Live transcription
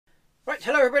Right,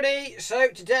 hello everybody. So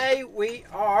today we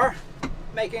are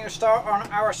making a start on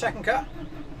our second cut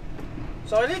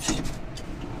silage.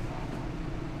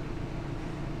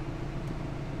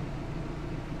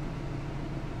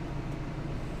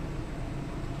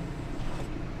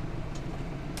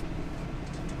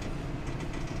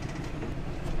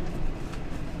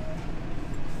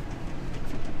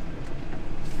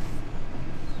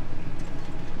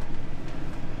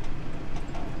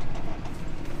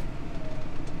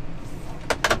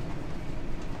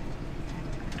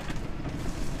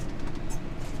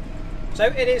 So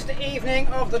it is the evening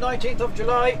of the 19th of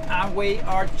July and we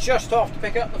are just off to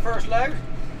pick up the first load.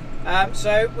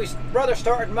 So we rather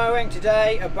started mowing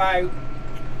today about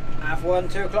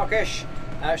 1:30, 2 o'clock-ish.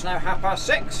 It's now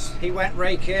 6:30. He went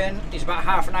raking, he's about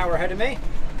half an hour ahead of me.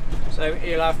 So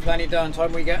he'll have plenty done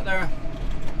time we get there.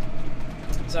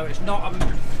 So it's not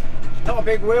a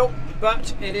big wheel,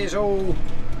 but it is all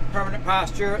permanent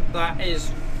pasture that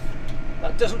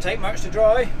doesn't take much to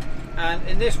dry. And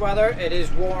in this weather it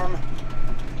is warm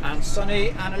and sunny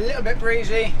and a little bit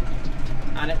breezy,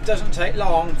 and it doesn't take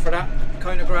long for that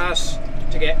kind of grass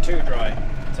to get too dry.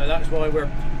 So that's why we're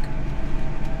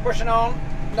pushing on,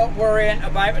 not worrying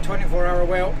about a 24-hour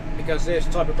wheel, because this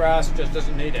type of grass just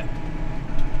doesn't need it.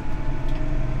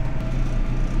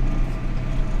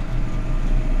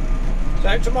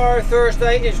 So tomorrow,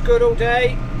 Thursday, is good all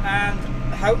day, and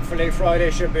hopefully Friday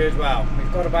should be as well.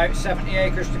 We've got about 70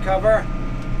 acres to cover,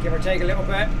 give or take a little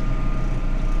bit.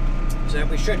 So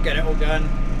we should get it all done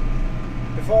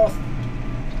before.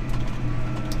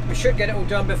 We should get it all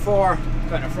done before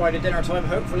kind of Friday dinner time,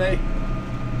 hopefully,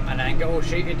 and then get all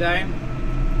sheeted down,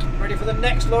 ready for the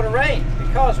next lot of rain,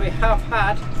 because we have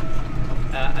had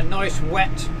a nice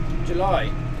wet July.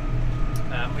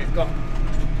 We've got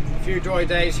a few dry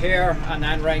days here, and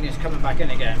then rain is coming back in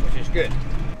again, which is good.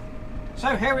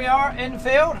 So here we are in the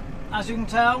field. As you can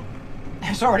tell,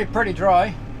 it's already pretty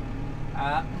dry.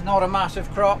 Not a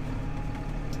massive crop.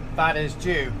 That is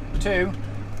due to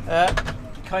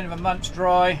kind of a month's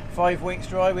dry, 5 weeks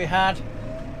dry we had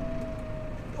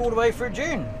all the way through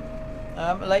June.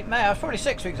 Late May, it was probably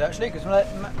 6 weeks actually, because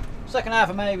second half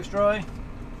of May was dry.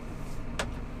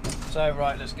 So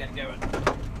right, let's get going.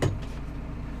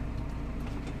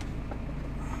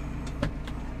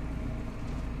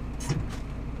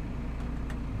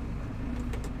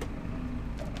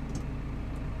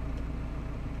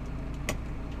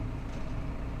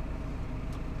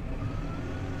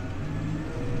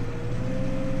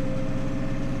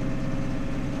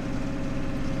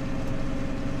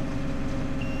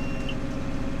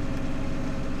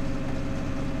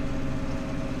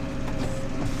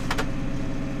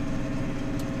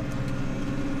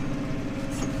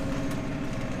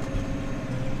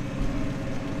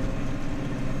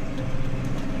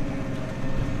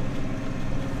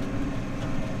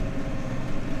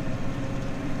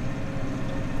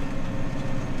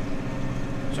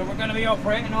 So we're going to be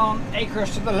operating on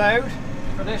acres to the load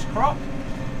for this crop,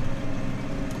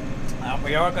 and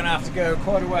we are going to have to go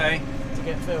quite a way to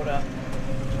get filled up.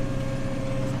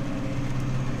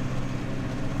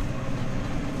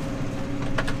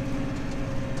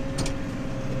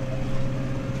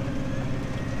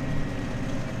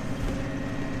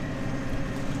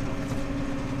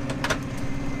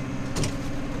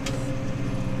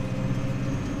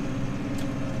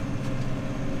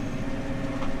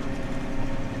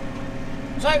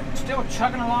 So, still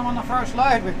chugging along on the first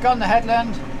load. We've gone the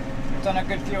headland, we've done a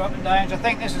good few up and downs. I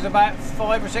think this is about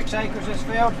 5 or 6 acres, this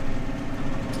field.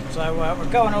 So we're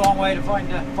going a long way to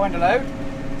find a load.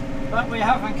 But we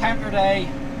have encountered a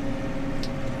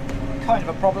kind of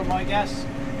a problem, I guess.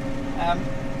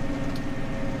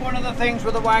 One of the things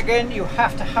with the wagon, you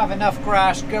have to have enough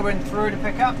grass going through the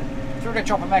pickup, through the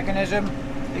chopper mechanism,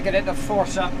 to get it to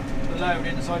force up the load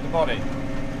inside the body.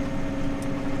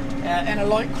 In a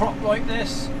light crop like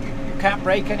this, you can't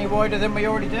rake any wider than we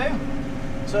already do.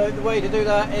 So the way to do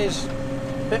that is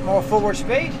a bit more forward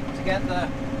speed to get the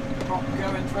crop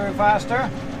going through faster.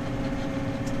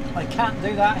 I can't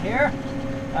do that here.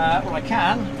 Well, I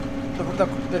can.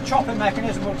 The chopping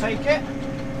mechanism will take it,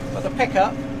 but the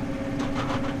pickup.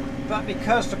 But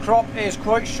because the crop is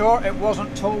quite short, it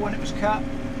wasn't tall when it was cut.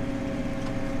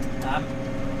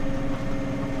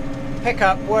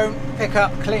 Pickup won't pick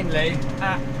up cleanly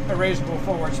at a reasonable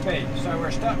forward speed, so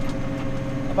we're stuck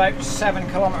about 7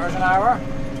 kilometers an hour,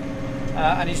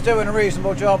 and he's doing a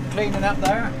reasonable job cleaning up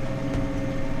there,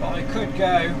 but I could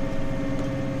go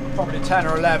probably 10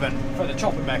 or 11 for the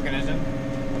chopping mechanism,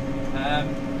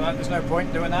 but there's no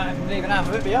point doing that and leaving half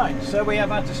of it behind, so we have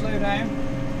had to slow down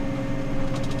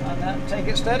and take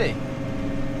it steady.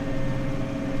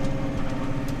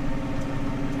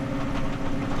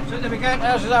 Right, there we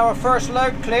go. This is our first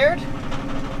load cleared.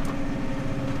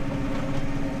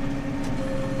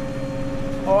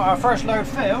 Or our first load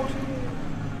filled,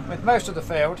 with most of the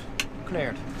field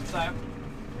cleared. So,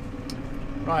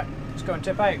 right, let's go and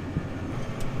tip out.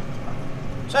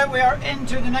 So we are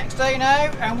into the next day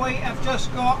now, and we have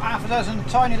just got half a dozen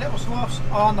tiny little swaths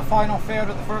on the final field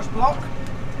of the first block,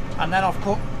 and then I've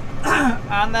cut,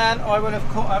 and then I will have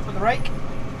cut up with the rake.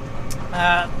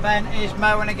 Ben is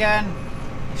mowing again.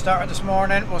 He started this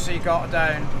morning. What's he got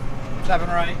down? 7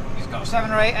 or 8. He's got 7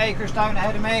 or 8 acres down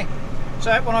ahead of me.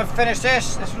 So when I've finished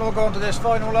this will all go onto this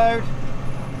final load.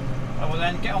 I will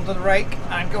then get onto the rake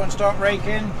and go and start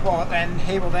raking. Well, then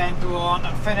he will then go on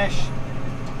and finish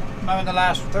mowing the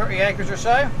last 30 acres or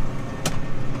so.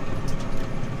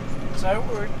 So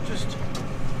we're just...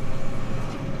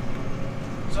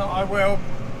 So I will...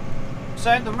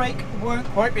 So the rake won't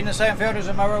quite be in the same field as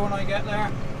a mower when I get there.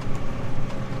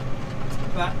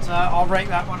 But I'll rake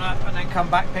that one up and then come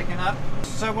back picking up.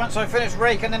 So once I finish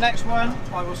raking the next one,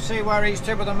 I will see where he's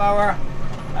to with the mower.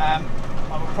 I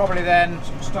will probably then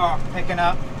start picking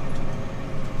up,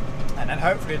 and then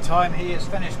hopefully the time he is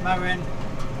finished mowing,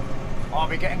 I'll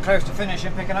be getting close to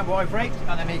finishing picking up what I've raked,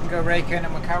 and then he can go raking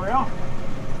and we'll carry on.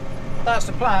 That's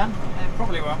the plan. It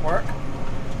probably won't work,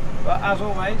 but as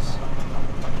always,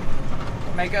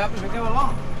 we'll make it up as we go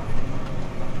along.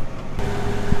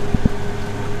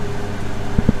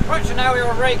 Right, so now we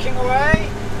are raking away.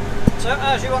 So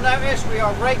as you will notice, we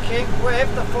are raking with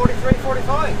the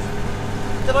 4345.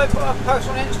 Did I put a post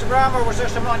on Instagram, or was there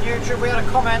someone on YouTube? We had a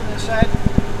comment that said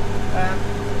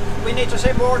we need to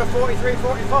see more of the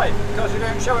 4345 because we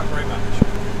don't show it very much.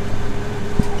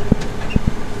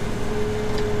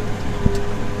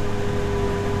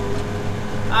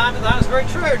 And that's very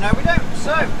true. No, we don't.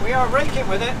 So we are raking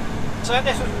with it. So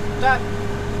this was that.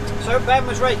 So Ben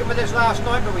was raking with this last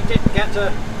night, but we didn't get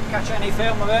to catch any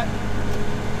film of it.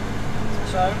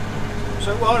 So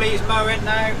while he's mowing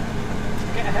now, to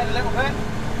get ahead a little bit,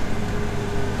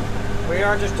 we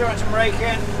are just doing some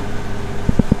raking.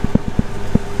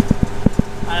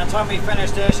 And by the time we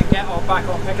finish this and get all back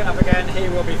on picking up again, he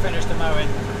will be finished the mowing.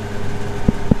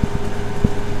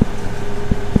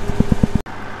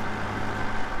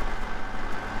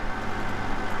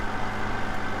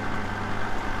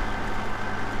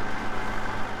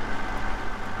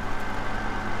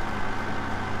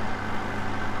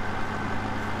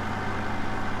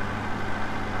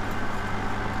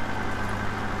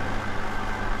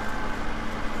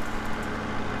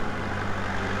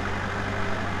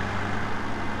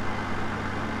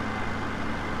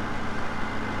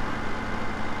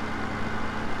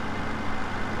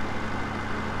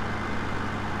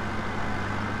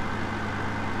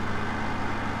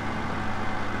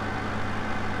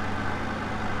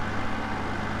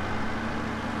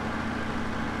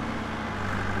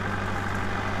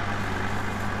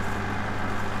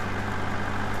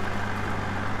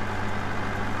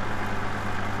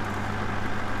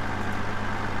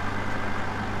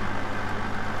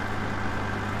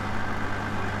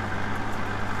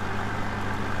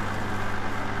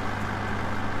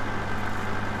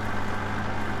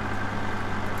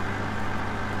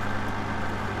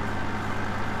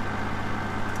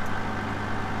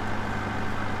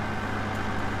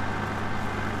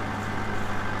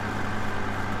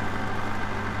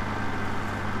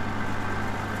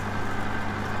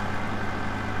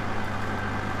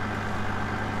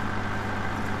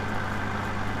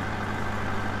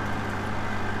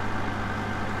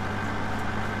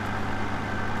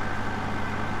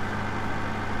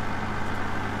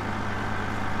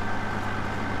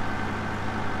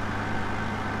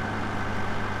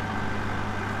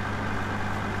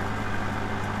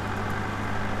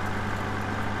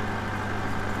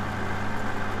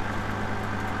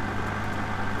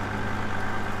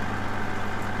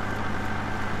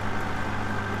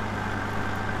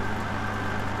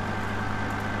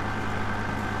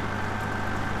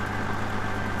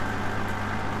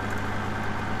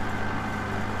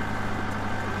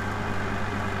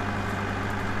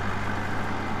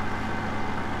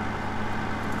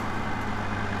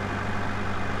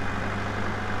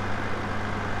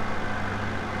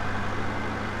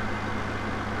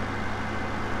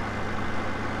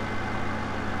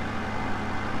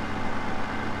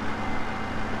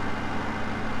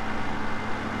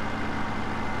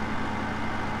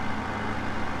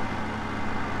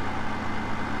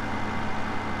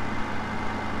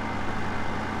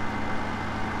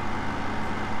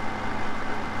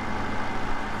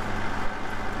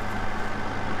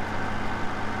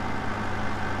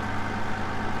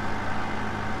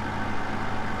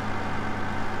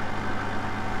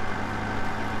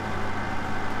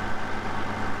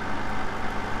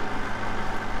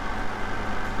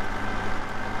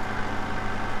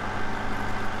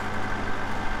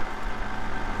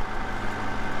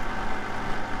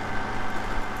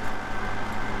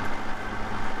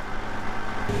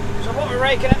 So what we're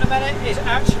raking at the minute is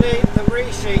actually the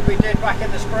reseed we did back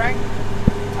in the spring.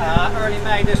 Early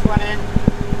May this went in,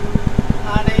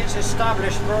 and it's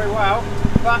established very well,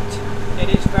 but it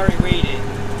is very weedy.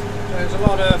 There's a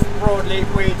lot of broadleaf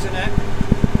weeds in it,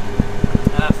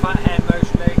 fat head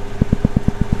mostly.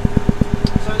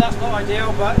 So that's not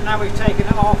ideal, but now we've taken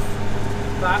it off,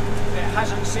 that it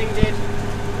hasn't seeded,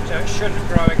 so it shouldn't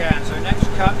grow again. So next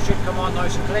cut should come on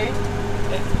nice and clean.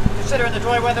 Considering the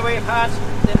dry weather we've had,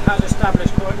 it has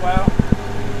established quite well.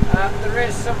 There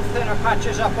is some thinner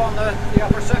patches up on the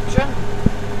upper section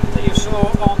that you saw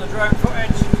on the drone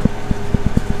footage,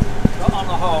 but on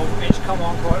the whole it's come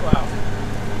on quite well.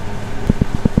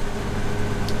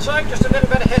 So just a little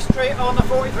bit of history on the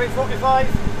 4345.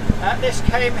 This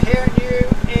came here new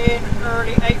in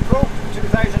early April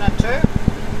 2002.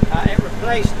 It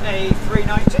replaced a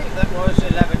 390 that was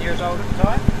 11 years old at the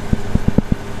time.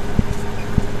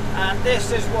 And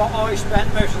this is what I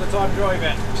spent most of the time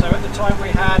driving. So at the time we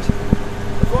had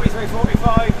the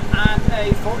 4345 and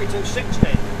a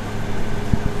 4260.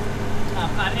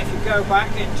 And if you go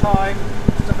back in time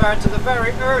to the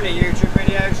very early YouTube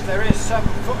videos, there is some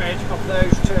footage of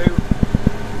those two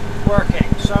working.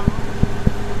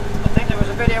 I think there was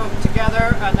a video of them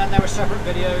together, and then there were separate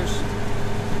videos.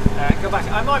 Go back.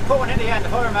 I might put one at the end.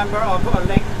 If I remember, I'll put a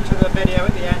link to the video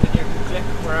at the end and you can click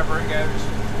wherever it goes.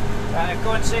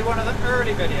 Go and see one of the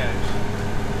early videos.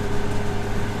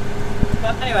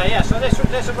 But anyway, yeah, so this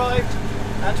arrived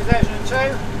in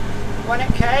 2002. When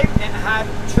it came, it had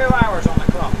 2 hours on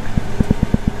the clock.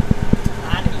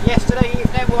 And yesterday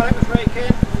evening, while it was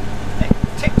raking, it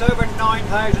ticked over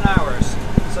 9,000 hours.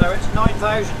 So it's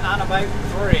 9,000 and about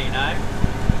 3 now.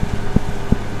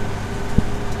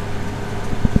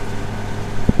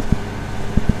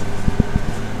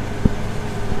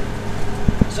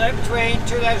 So between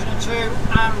 2002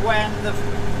 and when the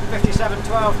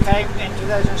 5712 came in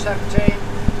 2017,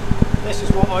 this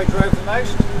is what I drove the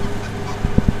most.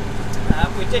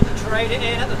 We didn't trade it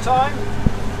in at the time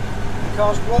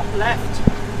because what left,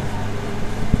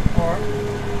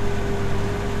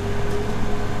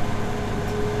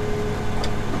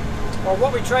 or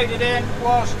what we traded in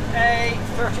was a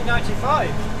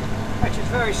 3095, which is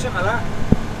very similar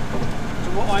to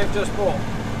what I've just bought.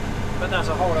 But that's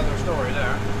a whole other story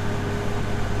there.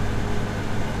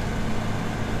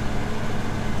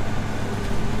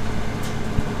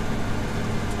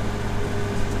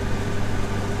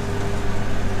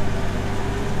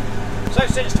 So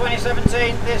since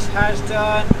 2017, this has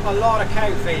done a lot of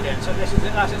cow feeding. So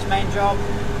that's its main job.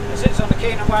 It sits on the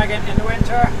Keenan wagon in the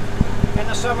winter. In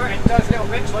the summer, it does little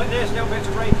bits like this, little bits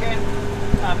of raking.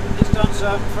 It's done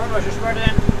some fertiliser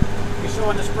spreading. You saw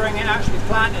in the spring it actually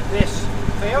planted this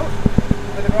field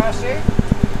with the grass seed,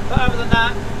 but other than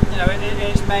that, you know,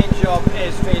 its main job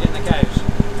is feeding the cows.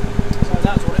 So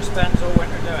that's what it spends all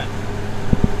winter doing.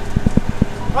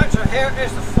 Right, so here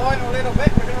is the final little bit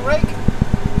we're going to rake.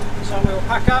 So we will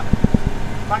pack up,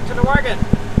 back to the wagon.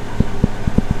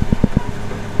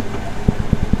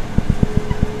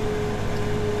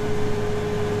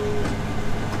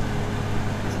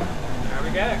 There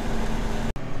we go.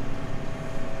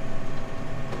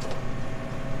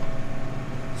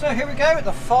 So here we go,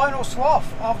 the final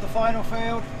swath of the final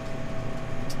field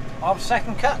of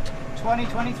second cut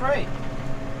 2023.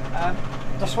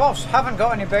 The swaths haven't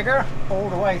got any bigger all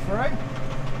the way through,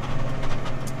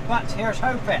 but here's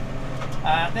hoping.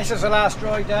 This is the last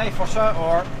dry day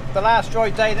or the last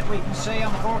dry day that we can see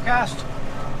on the forecast.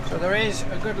 So there is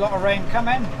a good lot of rain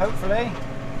coming, hopefully.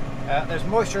 There's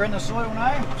moisture in the soil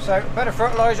now, so a bit of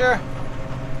fertiliser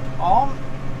on,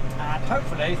 and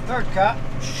hopefully third cut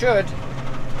should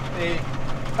be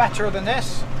better than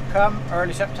this come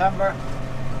early September.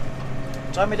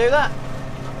 Time we do that.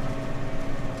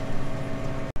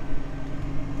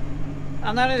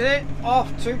 And that is it,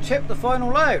 off to tip the final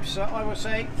load. So I will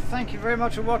say thank you very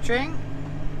much for watching,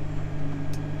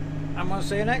 and we'll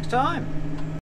see you next time.